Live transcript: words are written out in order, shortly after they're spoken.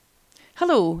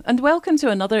Hello, and welcome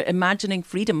to another Imagining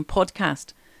Freedom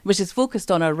podcast, which is focused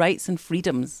on our rights and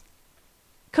freedoms.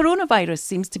 Coronavirus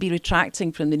seems to be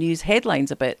retracting from the news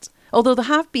headlines a bit, although there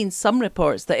have been some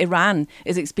reports that Iran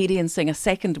is experiencing a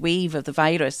second wave of the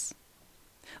virus.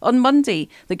 On Monday,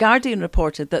 The Guardian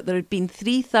reported that there had been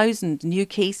 3,000 new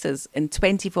cases in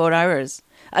 24 hours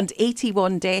and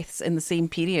 81 deaths in the same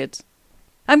period.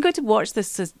 I'm going to watch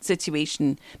this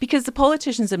situation because the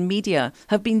politicians and media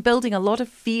have been building a lot of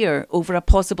fear over a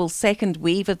possible second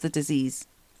wave of the disease.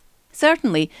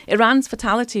 Certainly, Iran's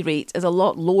fatality rate is a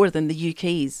lot lower than the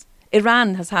UK's.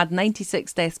 Iran has had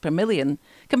 96 deaths per million,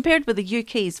 compared with the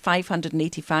UK's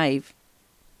 585.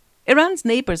 Iran's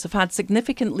neighbours have had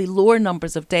significantly lower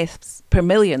numbers of deaths per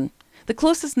million. The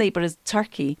closest neighbour is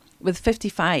Turkey, with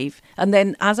 55, and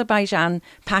then Azerbaijan,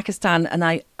 Pakistan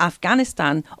and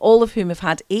Afghanistan, all of whom have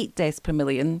had 8 deaths per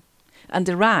million, and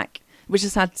Iraq, which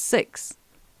has had 6.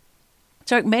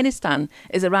 Turkmenistan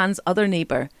is Iran's other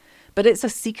neighbour, but it's a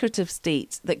secretive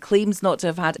state that claims not to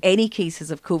have had any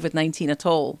cases of COVID-19 at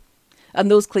all,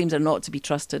 and those claims are not to be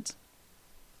trusted.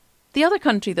 The other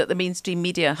country that the mainstream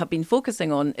media have been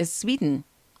focusing on is Sweden,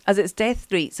 as its death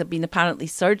rates have been apparently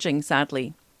surging,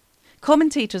 sadly.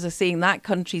 Commentators are saying that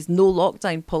country's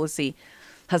no-lockdown policy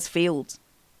has failed.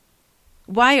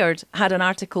 Wired had an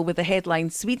article with the headline,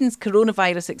 "Sweden's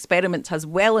coronavirus experiment has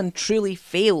well and truly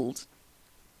failed."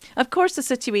 Of course, the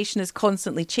situation is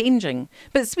constantly changing,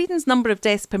 but Sweden's number of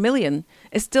deaths per million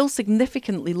is still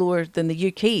significantly lower than the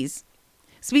UK's.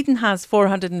 Sweden has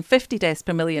 450 deaths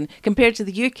per million compared to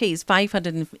the UK's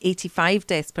 585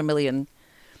 deaths per million.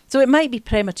 So it might be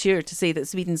premature to say that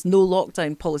Sweden's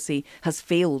no-lockdown policy has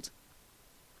failed.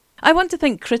 I want to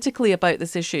think critically about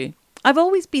this issue. I've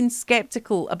always been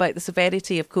sceptical about the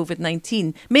severity of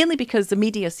COVID-19, mainly because the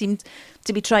media seemed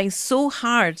to be trying so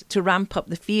hard to ramp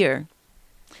up the fear.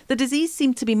 The disease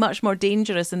seemed to be much more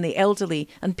dangerous in the elderly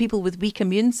and people with weak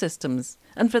immune systems.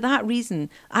 And for that reason,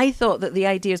 I thought that the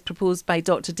ideas proposed by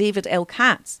Dr. David L.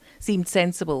 Katz seemed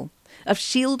sensible, of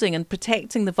shielding and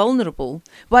protecting the vulnerable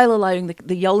while allowing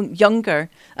the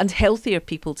younger and healthier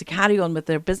people to carry on with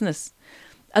their business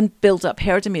and build up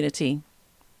herd immunity.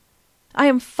 I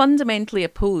am fundamentally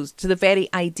opposed to the very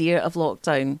idea of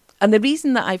lockdown, and the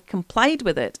reason that I've complied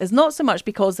with it is not so much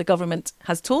because the government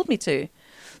has told me to,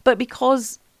 but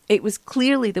because it was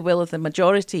clearly the will of the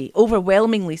majority,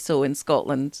 overwhelmingly so in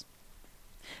Scotland.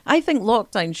 I think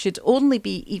lockdown should only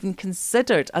be even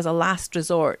considered as a last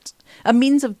resort, a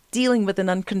means of dealing with an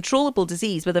uncontrollable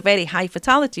disease with a very high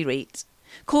fatality rate.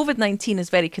 COVID-19 is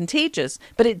very contagious,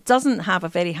 but it doesn't have a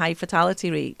very high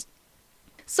fatality rate.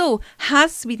 So,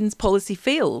 has Sweden's policy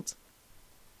failed?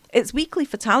 Its weekly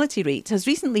fatality rate has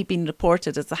recently been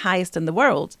reported as the highest in the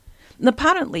world. And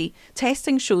apparently,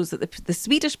 testing shows that the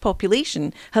Swedish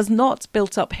population has not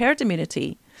built up herd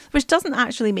immunity, which doesn't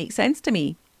actually make sense to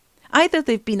me. Either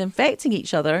they've been infecting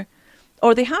each other,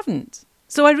 or they haven't.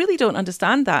 So I really don't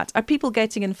understand that. Are people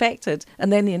getting infected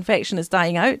and then the infection is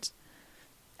dying out?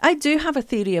 I do have a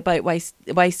theory about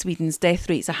why Sweden's death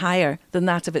rates are higher than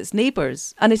that of its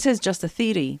neighbours, and it is just a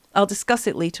theory. I'll discuss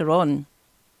it later on.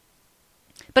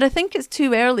 But I think it's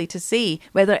too early to say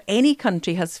whether any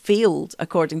country has failed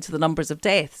according to the numbers of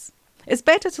deaths. It's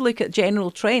better to look at general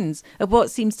trends of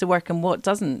what seems to work and what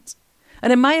doesn't.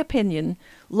 And in my opinion,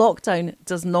 lockdown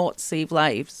does not save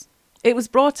lives. It was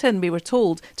brought in, we were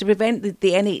told, to prevent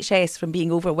the NHS from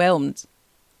being overwhelmed.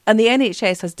 And the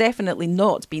NHS has definitely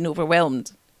not been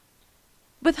overwhelmed.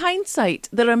 With hindsight,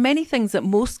 there are many things that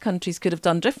most countries could have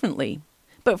done differently.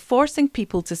 But forcing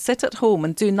people to sit at home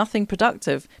and do nothing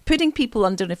productive, putting people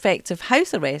under effective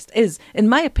house arrest is, in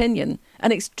my opinion,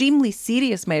 an extremely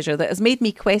serious measure that has made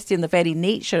me question the very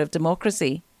nature of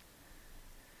democracy.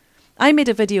 I made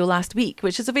a video last week,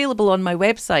 which is available on my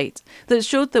website, that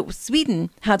showed that Sweden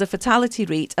had a fatality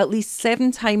rate at least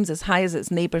 7 times as high as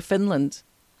its neighbour Finland.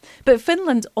 But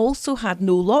Finland also had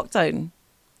no lockdown.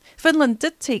 Finland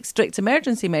did take strict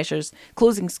emergency measures,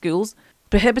 closing schools,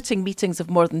 prohibiting meetings of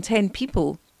more than 10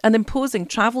 people, and imposing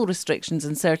travel restrictions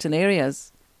in certain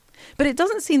areas. But it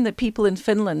doesn't seem that people in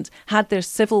Finland had their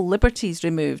civil liberties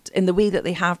removed in the way that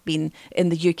they have been in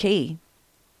the UK.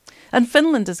 And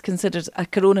Finland is considered a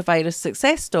coronavirus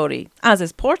success story, as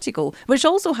is Portugal, which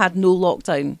also had no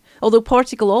lockdown, although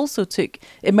Portugal also took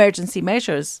emergency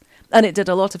measures, and it did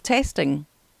a lot of testing.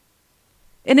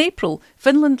 In April,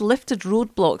 Finland lifted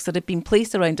roadblocks that had been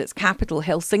placed around its capital,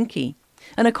 Helsinki.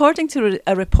 And according to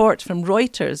a report from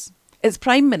Reuters, its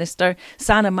Prime Minister,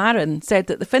 Sanna Marin, said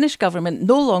that the Finnish government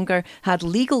no longer had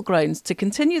legal grounds to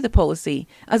continue the policy,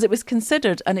 as it was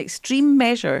considered an extreme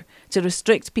measure to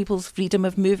restrict people's freedom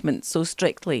of movement so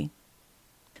strictly.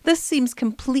 This seems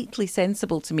completely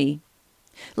sensible to me.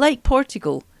 Like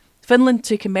Portugal, Finland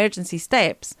took emergency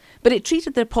steps, but it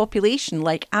treated their population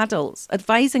like adults,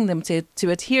 advising them to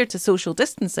adhere to social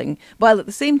distancing, while at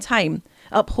the same time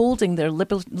upholding their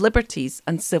liberties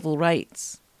and civil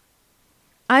rights.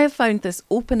 I have found this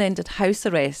open-ended house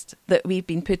arrest that we've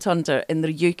been put under in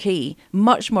the UK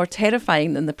much more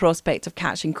terrifying than the prospect of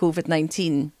catching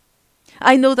COVID-19.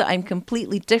 I know that I'm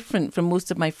completely different from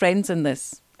most of my friends in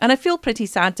this, and I feel pretty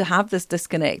sad to have this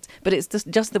disconnect, but it's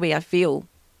just the way I feel.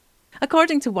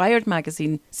 According to Wired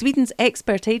magazine, Sweden's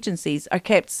expert agencies are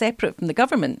kept separate from the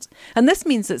government, and this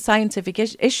means that scientific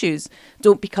issues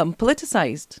don't become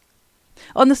politicised.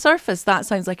 On the surface, that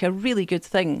sounds like a really good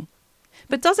thing.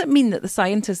 But does it mean that the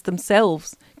scientists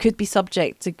themselves could be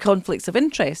subject to conflicts of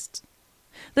interest?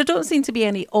 There don't seem to be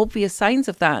any obvious signs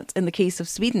of that in the case of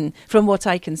Sweden, from what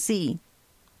I can see.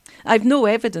 I've no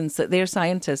evidence that their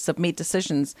scientists have made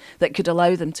decisions that could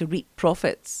allow them to reap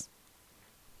profits.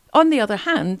 On the other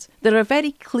hand, there are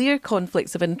very clear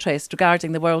conflicts of interest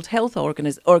regarding the World Health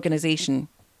Organization.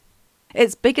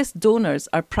 Its biggest donors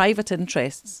are private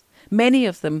interests, many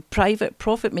of them private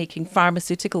profit-making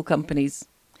pharmaceutical companies.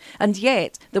 And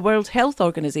yet, the World Health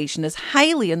Organization is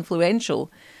highly influential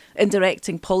in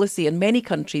directing policy in many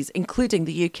countries, including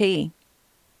the UK.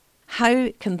 How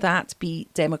can that be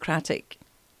democratic?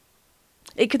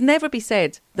 It could never be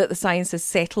said that the science is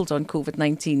settled on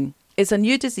COVID-19. It's a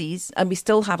new disease and we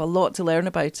still have a lot to learn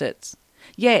about it.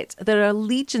 Yet, there are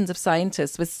legions of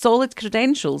scientists with solid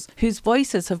credentials whose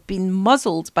voices have been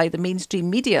muzzled by the mainstream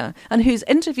media and whose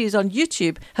interviews on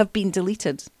YouTube have been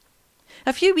deleted.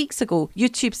 A few weeks ago,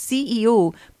 YouTube's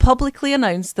CEO publicly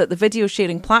announced that the video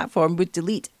sharing platform would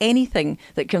delete anything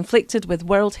that conflicted with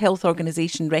World Health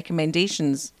Organization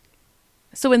recommendations.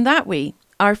 So in that way,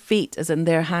 our fate is in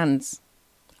their hands.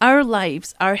 Our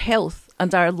lives, our health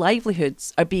and our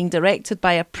livelihoods are being directed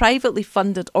by a privately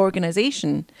funded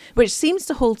organisation which seems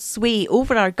to hold sway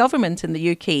over our government in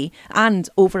the UK and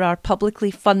over our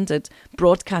publicly funded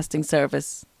broadcasting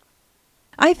service.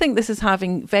 I think this is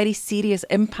having very serious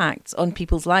impacts on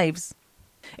people's lives.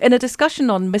 In a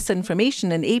discussion on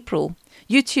misinformation in April,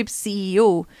 YouTube's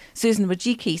CEO, Susan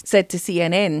Wojcicki, said to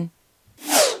CNN,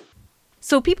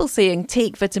 "So people saying,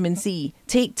 take vitamin C,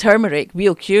 take turmeric,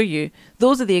 we'll cure you,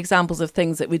 those are the examples of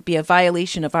things that would be a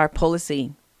violation of our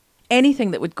policy.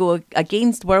 Anything that would go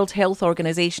against World Health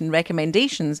Organization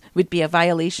recommendations would be a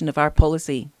violation of our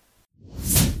policy."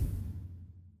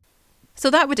 So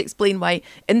that would explain why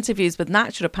interviews with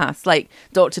naturopaths like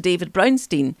Dr. David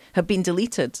Brownstein have been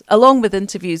deleted, along with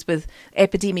interviews with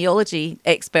epidemiology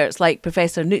experts like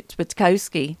Professor Knut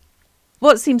Witkowski.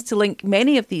 What seems to link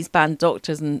many of these banned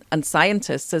doctors and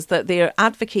scientists is that they are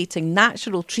advocating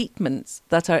natural treatments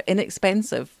that are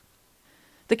inexpensive.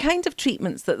 The kind of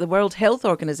treatments that the World Health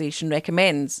Organization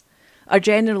recommends are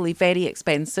generally very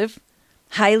expensive,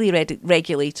 highly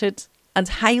regulated, and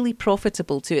highly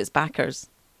profitable to its backers.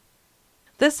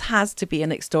 This has to be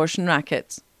an extortion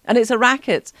racket, and it's a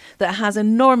racket that has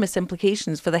enormous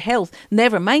implications for the health,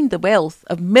 never mind the wealth,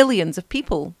 of millions of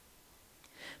people.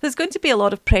 There's going to be a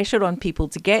lot of pressure on people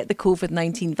to get the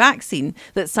COVID-19 vaccine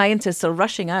that scientists are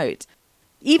rushing out.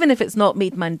 Even if it's not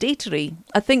made mandatory,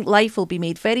 I think life will be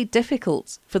made very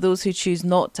difficult for those who choose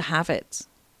not to have it.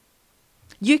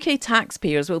 UK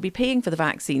taxpayers will be paying for the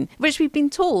vaccine, which we've been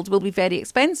told will be very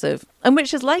expensive, and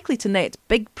which is likely to net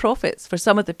big profits for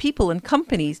some of the people and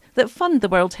companies that fund the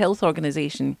World Health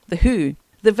Organization, the WHO,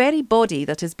 the very body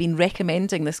that has been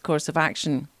recommending this course of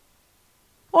action.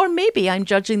 Or maybe I'm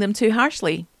judging them too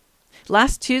harshly.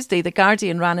 Last Tuesday, The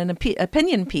Guardian ran an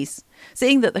opinion piece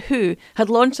saying that the WHO had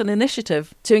launched an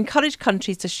initiative to encourage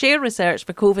countries to share research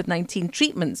for COVID-19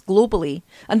 treatments globally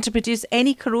and to produce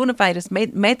any coronavirus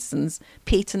medicines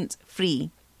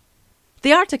patent-free.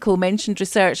 The article mentioned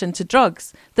research into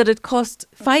drugs that had cost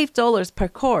 $5 per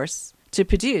course to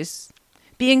produce,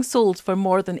 being sold for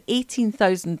more than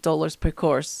 $18,000 per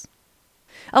course.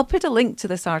 I'll put a link to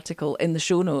this article in the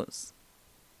show notes.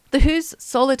 The WHO's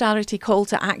Solidarity Call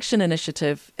to Action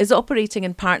initiative is operating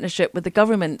in partnership with the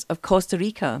government of Costa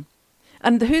Rica.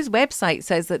 And the WHO's website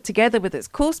says that together with its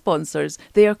co-sponsors,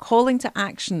 they are calling to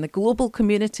action the global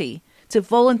community to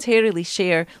voluntarily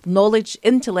share knowledge,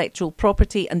 intellectual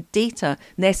property and data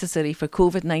necessary for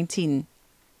COVID-19.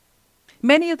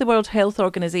 Many of the World Health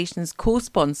Organization's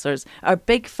co-sponsors are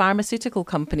big pharmaceutical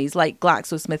companies like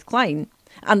GlaxoSmithKline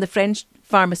and the French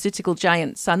pharmaceutical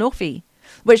giant Sanofi,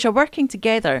 which are working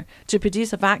together to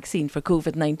produce a vaccine for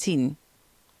COVID-19.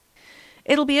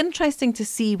 It'll be interesting to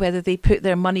see whether they put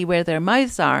their money where their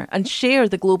mouths are and share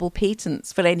the global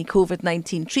patents for any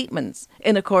COVID-19 treatments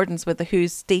in accordance with the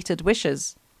WHO's stated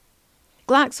wishes.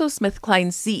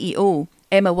 GlaxoSmithKline's CEO,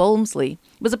 Emma Walmsley,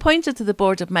 was appointed to the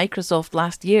board of Microsoft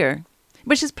last year,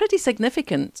 which is pretty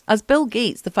significant as Bill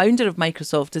Gates, the founder of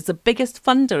Microsoft, is the biggest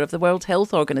funder of the World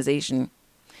Health Organization.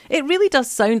 It really does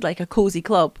sound like a cosy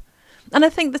club, and I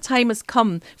think the time has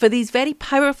come for these very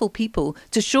powerful people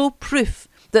to show proof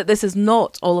that this is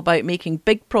not all about making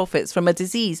big profits from a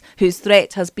disease whose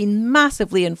threat has been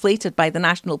massively inflated by the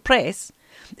national press,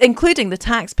 including the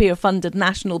taxpayer-funded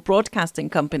National Broadcasting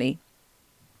Company.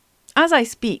 As I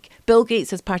speak, Bill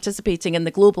Gates is participating in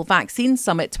the Global Vaccine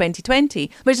Summit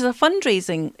 2020, which is a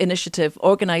fundraising initiative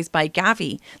organised by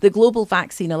Gavi, the Global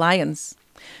Vaccine Alliance.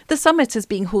 The summit is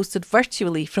being hosted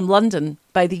virtually from London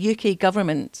by the UK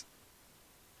government.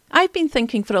 I've been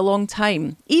thinking for a long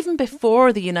time, even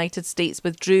before the United States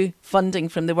withdrew funding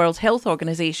from the World Health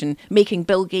Organization, making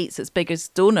Bill Gates its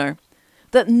biggest donor,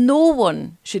 that no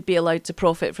one should be allowed to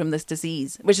profit from this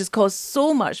disease, which has caused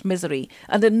so much misery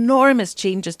and enormous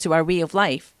changes to our way of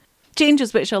life,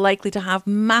 changes which are likely to have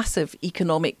massive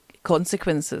economic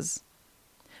consequences.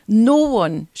 No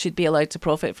one should be allowed to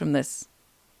profit from this.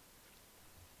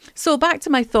 So back to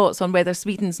my thoughts on whether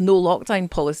Sweden's no lockdown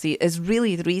policy is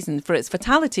really the reason for its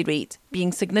fatality rate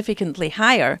being significantly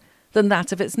higher than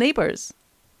that of its neighbours.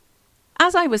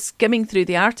 As I was skimming through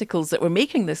the articles that were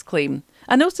making this claim,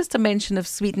 I noticed a mention of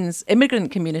Sweden's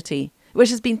immigrant community, which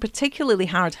has been particularly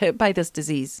hard hit by this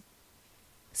disease.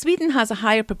 Sweden has a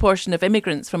higher proportion of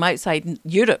immigrants from outside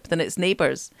Europe than its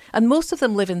neighbours, and most of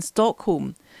them live in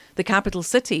Stockholm, the capital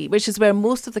city, which is where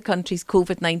most of the country's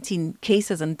COVID-19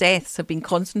 cases and deaths have been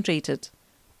concentrated.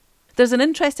 There's an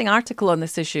interesting article on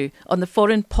this issue on the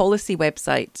Foreign Policy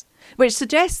website, which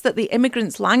suggests that the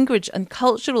immigrants' language and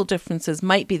cultural differences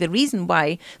might be the reason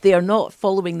why they are not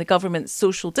following the government's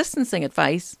social distancing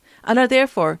advice and are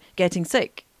therefore getting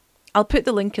sick. I'll put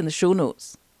the link in the show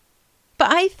notes.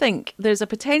 But I think there's a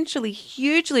potentially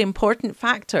hugely important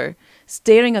factor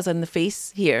staring us in the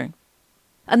face here,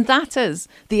 and that is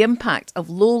the impact of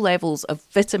low levels of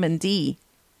vitamin D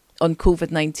on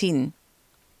COVID-19.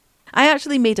 I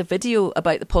actually made a video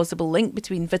about the possible link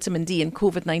between vitamin D and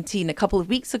COVID-19 a couple of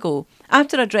weeks ago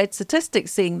after I'd read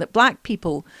statistics saying that black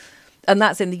people, and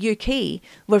that's in the UK,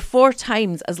 were 4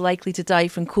 times as likely to die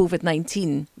from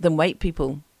COVID-19 than white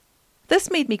people.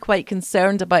 This made me quite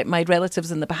concerned about my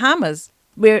relatives in the Bahamas,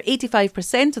 where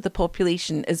 85% of the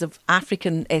population is of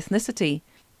African ethnicity,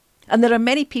 and there are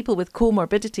many people with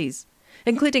comorbidities,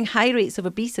 including high rates of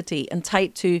obesity and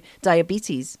type 2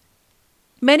 diabetes.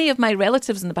 Many of my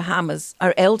relatives in the Bahamas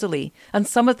are elderly, and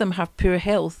some of them have poor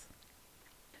health.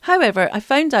 However, I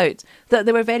found out that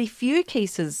there were very few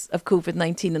cases of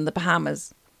COVID-19 in the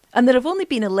Bahamas, and there have only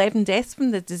been 11 deaths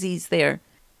from the disease there.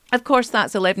 Of course,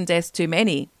 that's 11 deaths too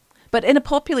many, but in a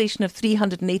population of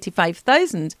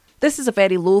 385,000, this is a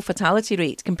very low fatality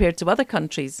rate compared to other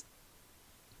countries.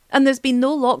 And there's been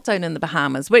no lockdown in the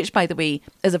Bahamas, which, by the way,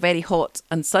 is a very hot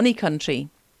and sunny country.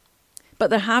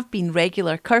 But there have been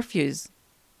regular curfews.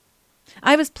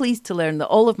 I was pleased to learn that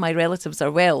all of my relatives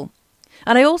are well.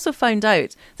 And I also found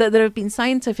out that there have been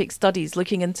scientific studies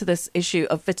looking into this issue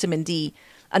of vitamin D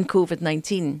and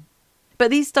COVID-19. But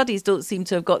these studies don't seem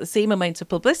to have got the same amount of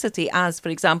publicity as, for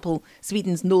example,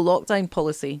 Sweden's no lockdown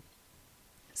policy.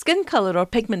 Skin colour or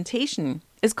pigmentation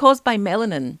is caused by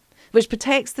melanin, which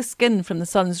protects the skin from the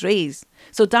sun's rays,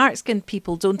 so dark-skinned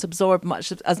people don't absorb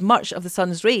as much of the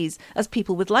sun's rays as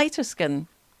people with lighter skin.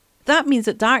 That means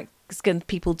that dark-skinned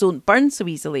people don't burn so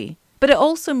easily, but it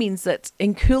also means that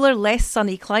in cooler, less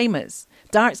sunny climates,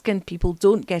 dark-skinned people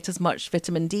don't get as much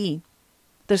vitamin D.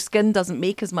 Their skin doesn't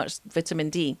make as much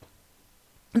vitamin D.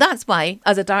 That's why,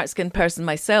 as a dark-skinned person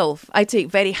myself, I take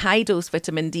very high-dose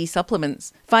vitamin D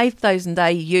supplements, 5,000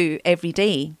 IU every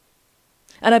day.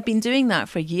 And I've been doing that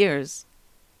for years.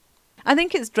 I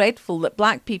think it's dreadful that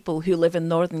black people who live in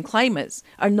northern climates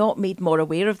are not made more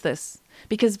aware of this,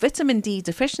 because vitamin D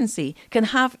deficiency can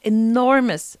have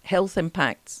enormous health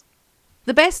impacts.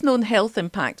 The best known health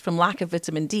impact from lack of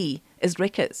vitamin D is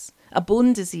rickets, a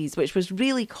bone disease which was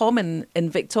really common in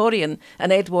Victorian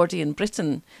and Edwardian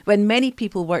Britain, when many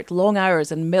people worked long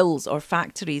hours in mills or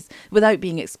factories without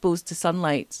being exposed to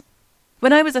sunlight.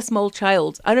 When I was a small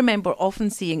child, I remember often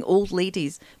seeing old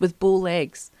ladies with bow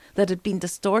legs that had been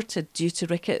distorted due to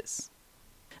rickets.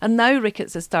 And now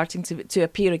rickets is starting to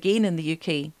appear again in the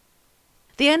UK.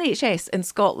 The NHS in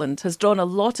Scotland has drawn a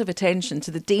lot of attention to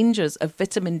the dangers of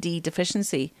vitamin D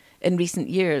deficiency in recent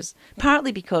years,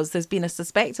 partly because there's been a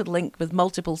suspected link with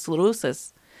multiple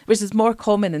sclerosis, which is more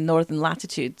common in northern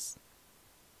latitudes.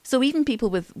 So even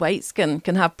people with white skin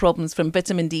can have problems from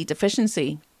vitamin D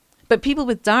deficiency. But people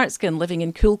with dark skin living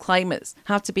in cool climates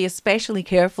have to be especially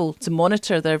careful to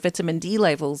monitor their vitamin D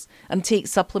levels and take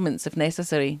supplements if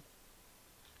necessary.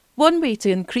 One way to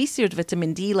increase your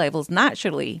vitamin D levels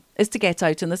naturally is to get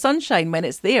out in the sunshine when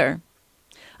it's there.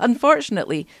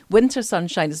 Unfortunately, winter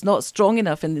sunshine is not strong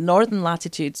enough in the northern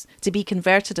latitudes to be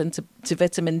converted into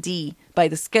vitamin D by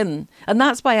the skin, and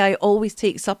that's why I always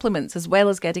take supplements as well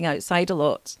as getting outside a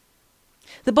lot.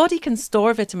 The body can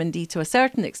store vitamin D to a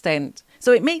certain extent,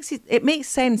 so it makes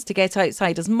sense to get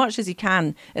outside as much as you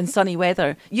can in sunny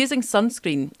weather, using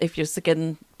sunscreen if your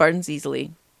skin burns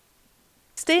easily.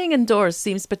 Staying indoors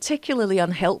seems particularly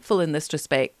unhelpful in this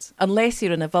respect, unless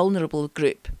you're in a vulnerable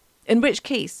group. In which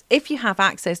case, if you have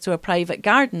access to a private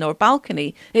garden or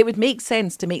balcony, it would make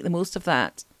sense to make the most of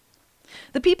that.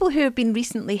 The people who have been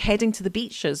recently heading to the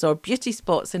beaches or beauty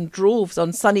spots in droves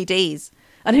on sunny days,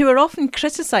 and who are often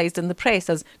criticised in the press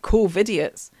as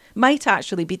COVIDiots, might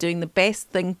actually be doing the best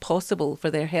thing possible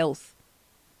for their health.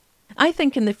 I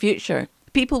think in the future,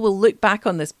 people will look back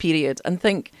on this period and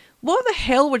think, what the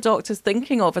hell were doctors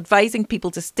thinking of advising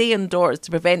people to stay indoors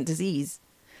to prevent disease?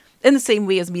 In the same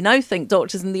way as we now think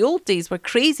doctors in the old days were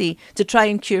crazy to try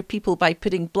and cure people by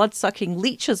putting blood-sucking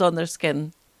leeches on their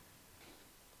skin.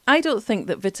 I don't think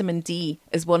that vitamin D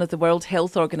is one of the World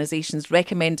Health Organization's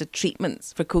recommended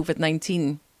treatments for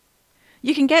COVID-19.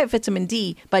 You can get vitamin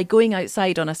D by going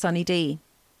outside on a sunny day.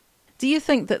 Do you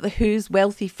think that the WHO's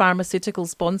wealthy pharmaceutical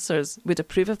sponsors would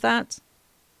approve of that?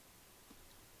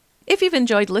 If you've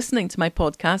enjoyed listening to my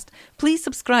podcast, please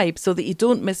subscribe so that you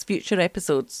don't miss future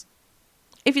episodes.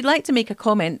 If you'd like to make a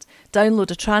comment, download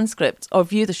a transcript or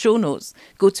view the show notes,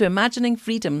 go to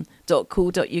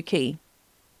imaginingfreedom.co.uk.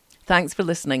 Thanks for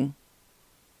listening.